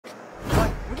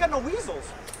got no weasels.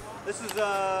 This is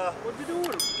What'd you do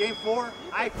with them? game 4.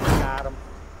 I forgot them.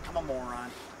 I'm a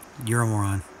moron. You're a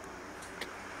moron.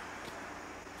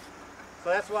 So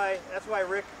that's why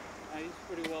Rick. He's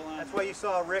pretty well on. That's why you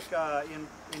saw Rick in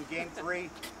game 3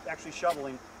 actually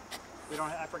shoveling.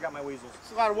 I forgot my weasels.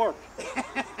 It's a lot of work.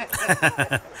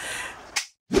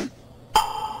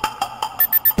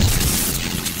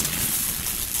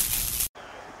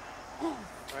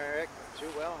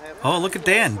 Oh, look at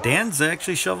Dan. Dan's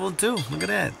actually shoveling too. Look at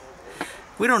that.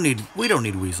 We don't need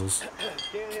weasels.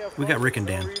 We got Rick and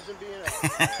Dan.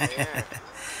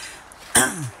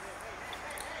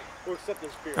 All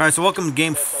right, so welcome to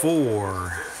game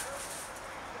 4.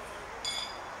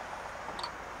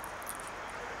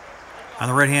 On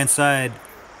the right-hand side,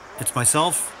 it's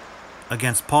myself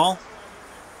against Paul.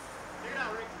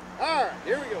 All right,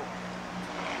 here we go.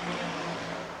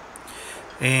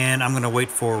 And I'm going to wait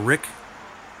for Rick.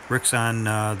 Rick's on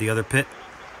the other pit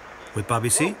with Bobby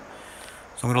C.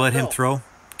 So I'm going to let him throw.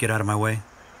 Get out of my way.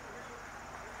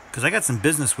 Because I got some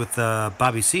business with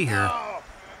Bobby C here.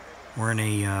 We're in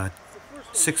a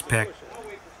 6-pack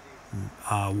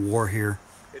war here.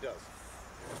 It does.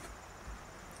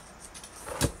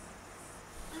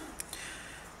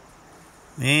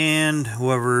 And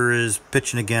whoever is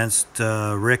pitching against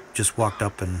Rick just walked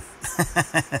up and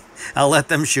I'll let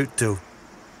them shoot too.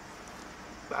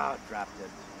 Oh, dropped it.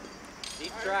 He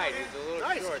tried. He's a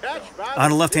little short. Catch, On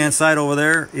the left-hand side over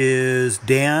there is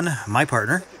Dan, my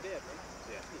partner.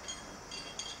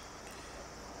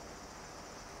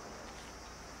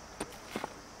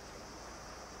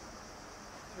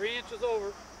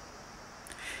 Over.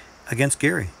 Against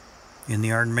Gary in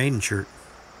the Iron Maiden shirt.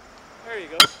 There you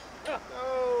go.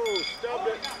 Oh, stubbed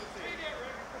it.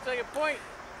 Second point.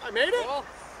 I made it. Well,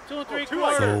 2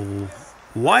 3/4. So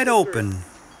wide open.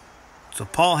 So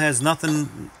Paul has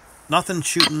nothing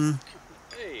shooting.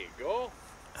 There you go.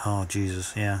 Oh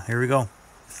Jesus, yeah. Here we go.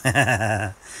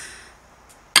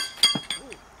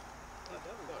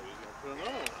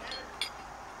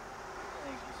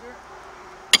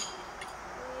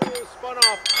 Spun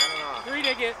off. 3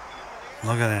 to get.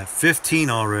 Look at that,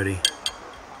 15 already.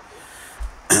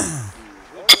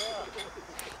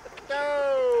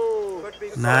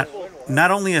 Not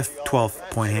only a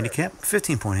 12-point handicap,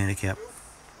 15-point handicap.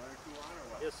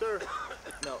 Yes, sir.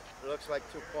 No, it looks like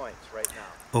 2 points right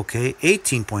now. Okay,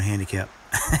 18-point handicap.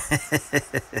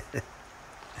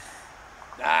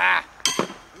 Ah.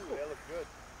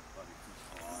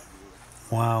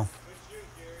 Wow.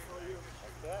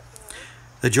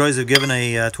 The joys of giving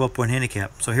a 12-point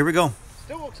handicap. So here we go.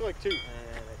 Still looks like 2. That's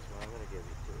what I'm going to give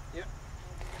you 2. Yep.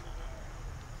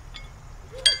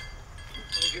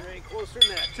 You're any closer than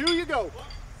that. 2 you go.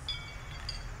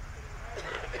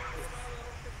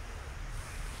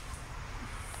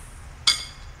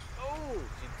 Oh,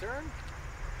 she turned?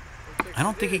 I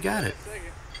don't think he got it.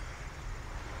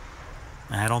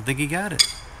 I don't think he got it.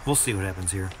 We'll see what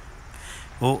happens here.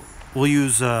 We'll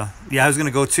use, yeah, I was going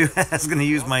to go too. I was going to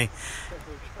use my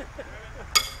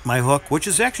hook, which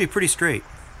is actually pretty straight.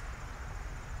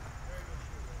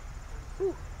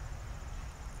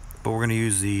 But we're going to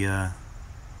use the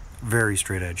very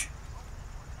straight edge.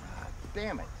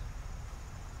 Damn it.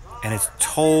 And it's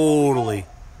totally,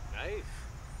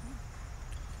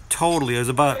 it was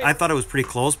about, I thought it was pretty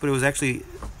close, but it was actually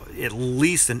at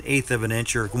least 1/8 of an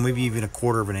inch or maybe even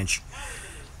 1/4 of an inch.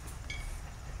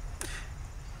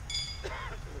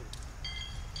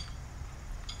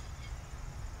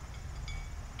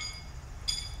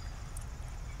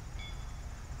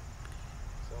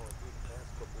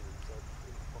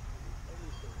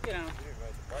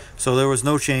 So there was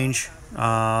no change.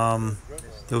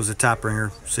 There was a top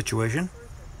ringer situation.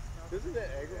 Isn't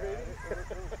that aggravating?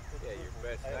 Yeah, your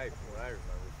best night from what I remember.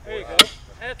 There you go.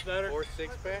 That's better. 4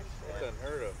 6-packs? That's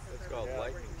unheard of. That's called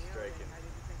lightning striking.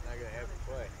 Not going to have to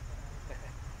play.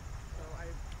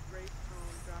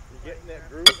 You get in that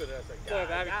groove and I was like,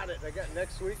 God, I got it. I got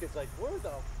next week. It's like, where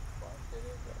the fuck did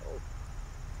it go?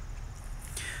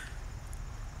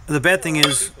 The bad thing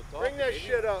is... Bring that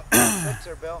shit up. Thanks,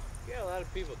 sir, Bill. You got a lot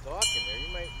of people talking there.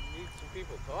 You might need some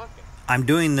people talking. I'm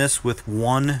doing this with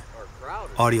one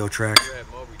audio track.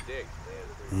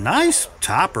 Nice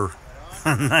topper.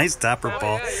 Nice topper,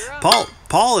 Paul.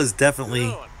 Paul is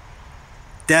definitely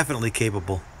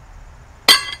capable.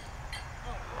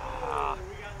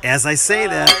 As I say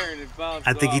that,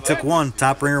 I think he took one.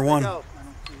 Top ringer one.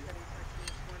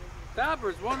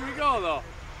 Toppers, 1 we go though.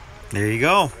 There you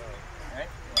go.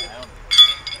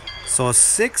 So a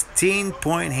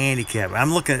 16-point handicap.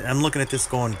 I'm looking at this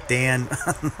going, Dan.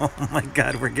 Oh my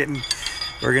God, we're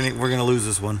gonna lose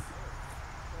this one.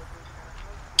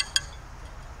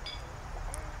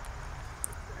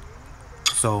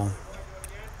 So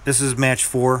this is match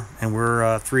 4, and we're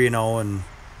 3-0, and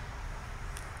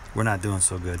we're not doing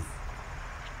so good.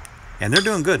 And they're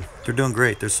doing good. They're doing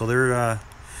great. They're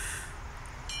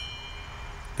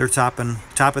topping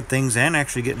things and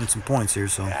actually getting some points here.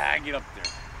 So Get up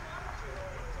there.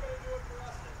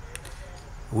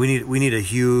 we need a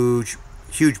huge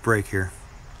break here.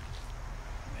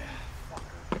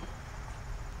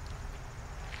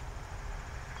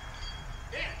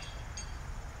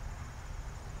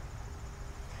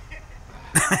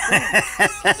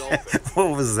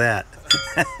 What was that?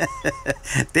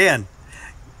 Dan,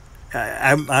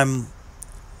 I'm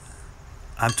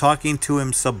talking to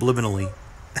him subliminally.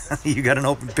 You got an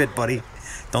open pit, buddy.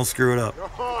 Don't screw it up.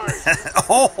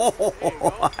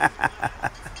 Oh!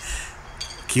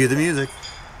 Cue the music.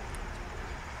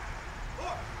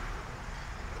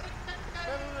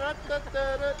 That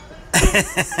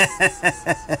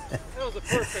was a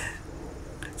perfect.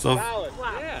 So, Solid.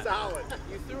 Yeah. Solid.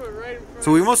 You threw it right in front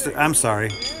so we of must. I'm sorry.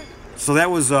 So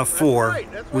that was 4.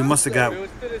 We must have got If it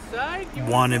was to the side, you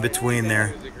one in wouldn't be between playing there.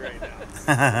 that music right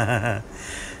now.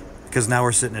 Because now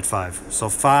we're sitting at 5. So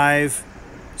 5,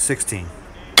 16.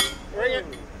 Bring it.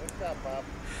 What's up, Bob?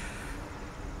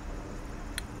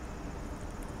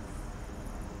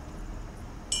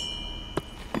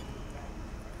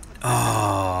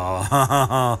 Oh.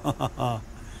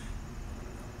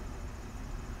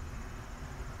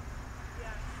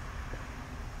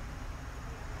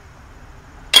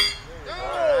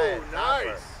 Oh,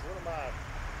 nice.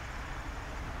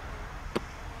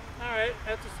 All right,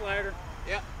 that's a slider.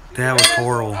 Yeah. That was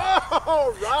horrible.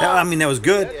 Oh, right. I mean, that was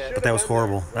good, but that was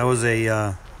horrible. That was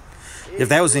a. If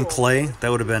that was in clay,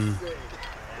 that would have been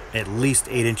at least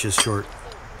 8 inches short.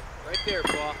 Right there,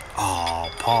 Paul. Oh,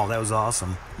 Paul, that was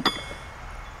awesome.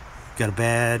 Got a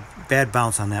bad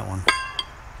bounce on that one.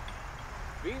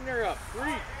 Beating her up.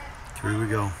 3. 3 we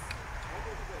go.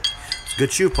 It's a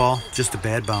good shoe, Paul. Just a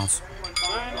bad bounce.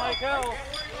 Flying like hell.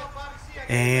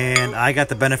 And I got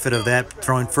the benefit of that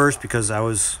throwing first because I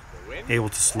was able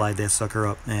to slide that sucker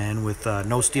up, and with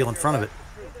no steel in front of it.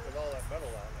 With all that metal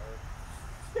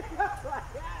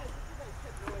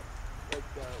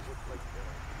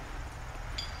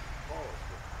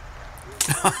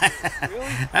on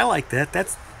there. I like that.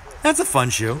 That's a fun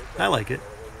shoe. I like it.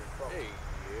 Hey,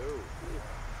 you.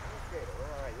 Okay, all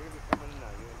right, you're gonna be coming in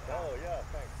now. You in town? Oh yeah,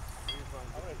 thanks.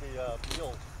 I'm gonna be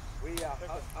Bill. We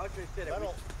How should I say that?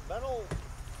 metal.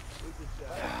 We just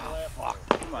Fuck.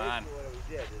 Come on. what we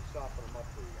did is soften them up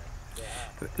for you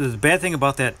guys. The bad thing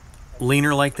about that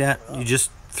leaner like that, you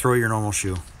just throw your normal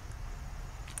shoe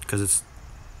because it's.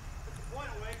 Point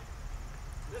away.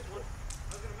 This one.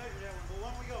 I was going to measure that one, but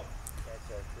when we go.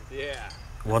 That's Yeah.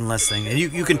 One less thing, and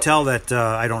you can tell that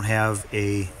I don't have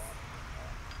a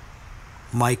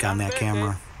mic on that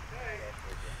camera.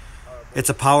 It's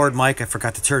a powered mic. I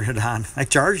forgot to turn it on. I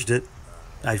charged it.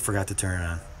 I forgot to turn it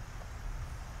on.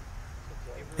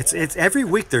 It's every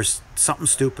week there's something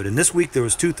stupid, and this week there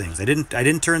was 2 things. I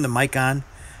didn't turn the mic on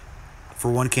for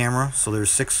one camera, so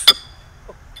there's 6.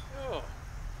 Oh.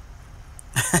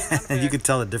 And you can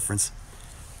tell the difference.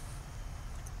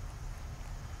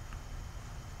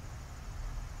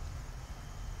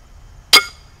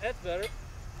 That's better.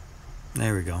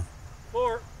 There we go.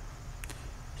 4.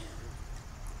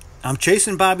 I'm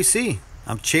chasing Bobby C.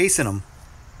 I'm chasing him.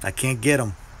 I can't get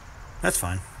him. That's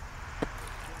fine.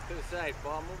 To the side,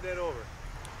 Paul. Move that over.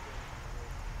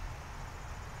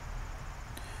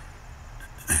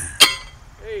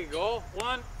 There you go.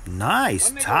 1. Nice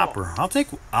One to topper.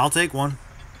 I'll take one.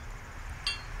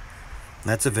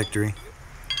 That's a victory.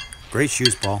 Great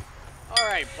shoes, Paul. All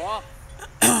right, Paul.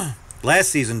 Last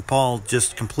season, Paul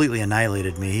just completely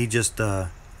annihilated me. He just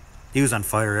he was on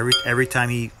fire every time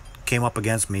he came up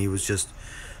against me. He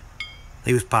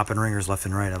was popping ringers left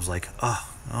and right. I was like, oh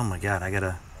my God, I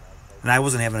gotta. And I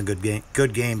wasn't having a good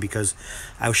game because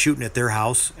I was shooting at their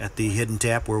house at the Hidden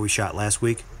Tap where we shot last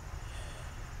week,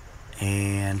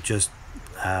 and just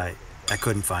I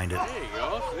couldn't find it. There you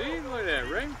go. See, look at that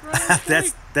ring front.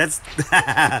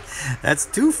 That's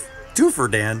two for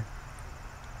Dan.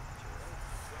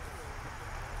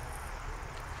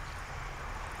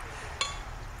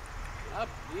 Up,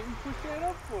 even push that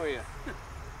up for you.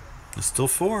 It's still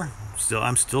 4.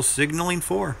 I'm still signaling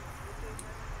 4.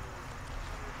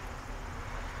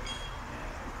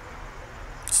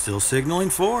 Still signaling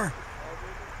 4.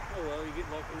 Oh well, you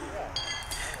get lucky.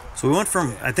 So we went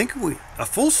from a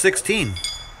full 16.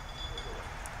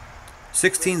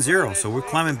 16-0. So we're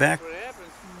climbing back. What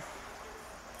happens?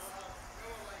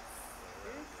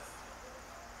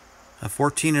 A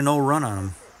 14-0 run on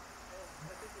them.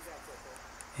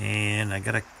 And I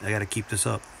gotta keep this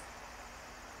up.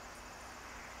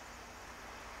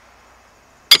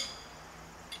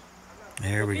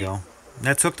 There we go.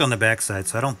 That's hooked on the backside,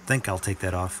 so I don't think I'll take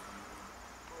that off.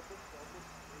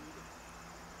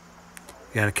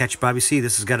 Gotta catch Bobby C.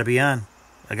 This has got to be on.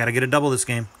 I gotta get a double this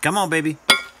game. Come on, baby.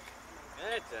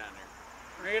 That's on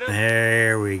there.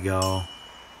 There we go.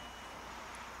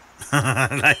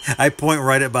 I point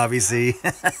right at Bobby C.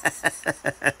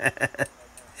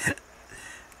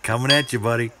 Coming at you,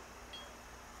 buddy.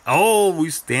 Oh, he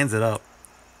stands it up.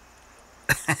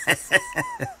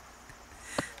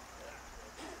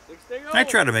 I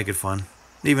try to make it fun,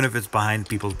 even if it's behind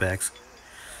people's backs.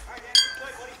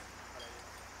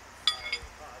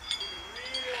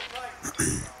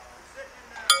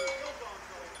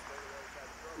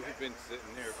 We've been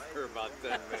sitting there for about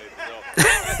 10 minutes, so I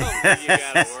don't think you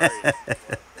gotta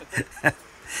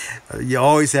worry. You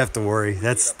always have to worry.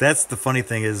 That's the funny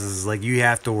thing is like you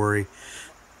have to worry.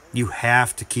 You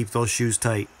have to keep those shoes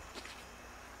tight.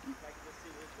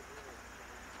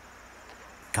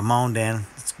 Come on, Dan.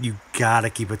 You gotta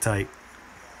keep it tight.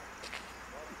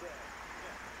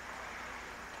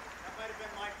 That might have been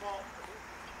my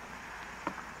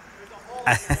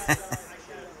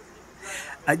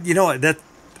fault. You know what?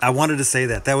 I wanted to say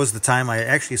that. That was the time I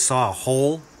actually saw a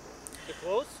hole.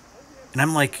 Close? And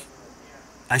I'm like,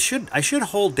 I should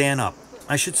hold Dan up.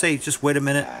 I should say, just wait a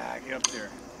minute. Get up there.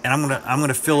 And I'm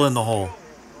gonna fill in the hole.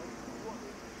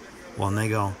 Well, and they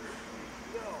go.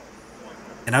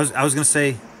 And I was gonna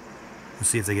say, let's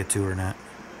see if they get two or not.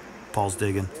 Paul's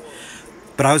digging.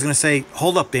 But I was gonna say,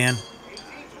 hold up, Dan.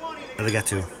 But they got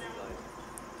two.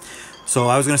 So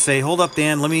I was gonna say, hold up,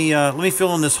 Dan. Let me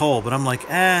fill in this hole. But I'm like,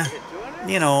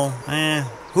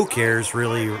 who cares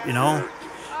really, you know?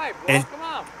 Hi, bro, And come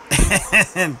on.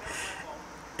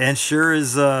 and sure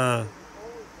as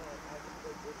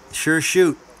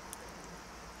shoot,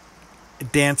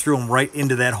 Dan threw him right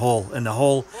into that hole, and the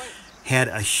hole had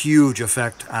a huge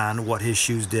effect on what his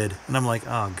shoes did. And I'm like,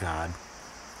 oh God.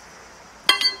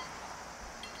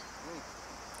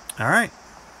 All right.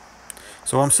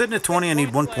 So I'm sitting at 20. I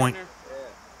need 1 point.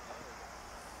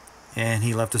 And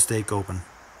he left the stake open.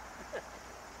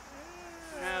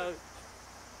 Now, I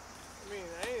mean,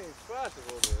 anything's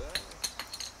possible with that.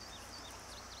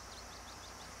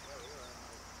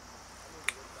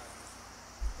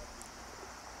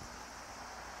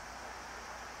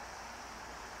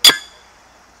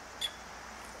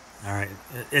 All right.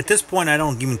 At this point, I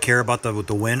don't even care about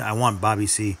the win. I want Bobby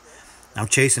C. I'm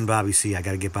chasing Bobby C. I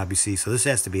got to get Bobby C. So this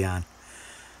has to be on.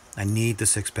 I need the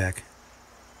six-pack.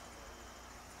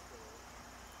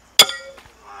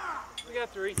 We got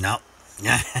three. No.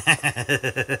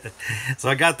 So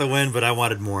I got the win, but I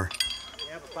wanted more.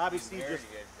 Yeah, but Bobby C just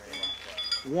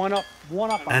one up.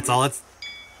 That's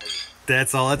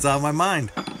all that's on my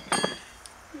mind.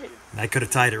 I could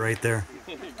have tied it right there.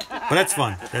 But that's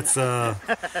fun. That's a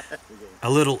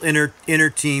little inner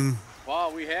team.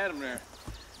 Wow, we had them there.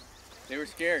 They were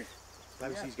scared.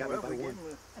 Bobby C's got me by one.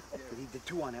 But he did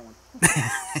two on that one.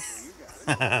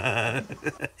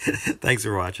 Thanks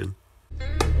for watching.